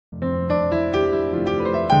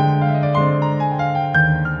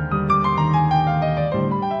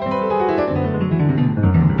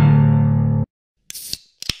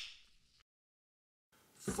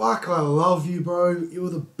Fuck, I love you, bro. You're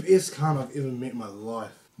the best cunt I've ever met in my life.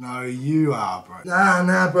 No, you are, bro.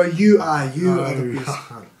 Nah, bro, you are the best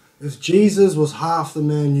cunt. If Jesus was half the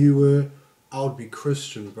man you were, I would be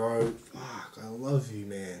Christian, bro. Fuck, I love you,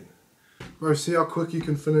 man. Bro, see how quick you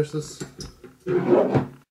can finish this?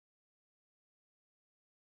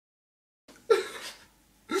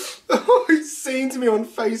 Oh, he's seen to me on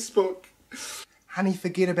Facebook. Honey,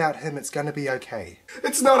 forget about him. It's gonna be okay.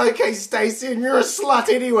 It's not okay, Stacey, and you're a slut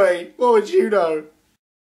anyway. What would you know?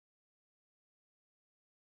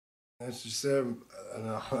 As you said,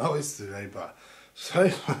 no, always today, but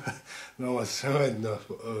so no one's saying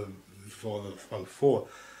for the front four.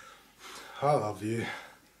 I love you.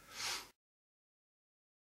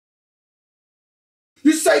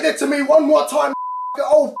 You say that to me one more time,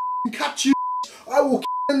 I'll cut you. I will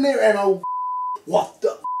in there and I'll. What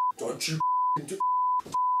the? Don't you do?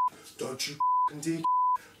 Don't you do?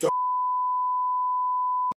 Don't.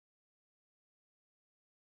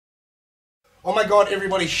 Oh my god,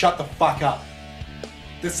 everybody shut the fuck up.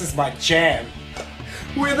 This is my jam.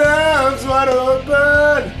 With arms wide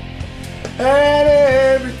open and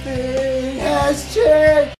everything has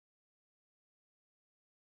changed.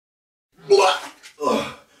 What?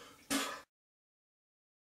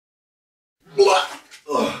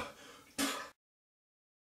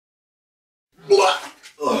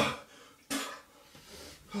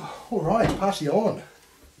 Alright, party on.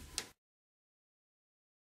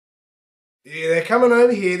 Yeah, they're coming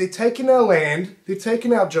over here, they're taking our land, they're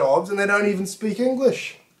taking our jobs, and they don't even speak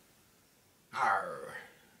English. Arr.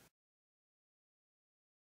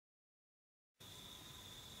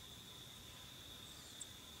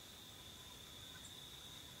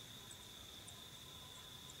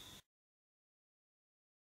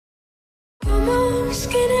 Almost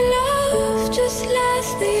getting love just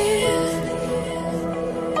last year.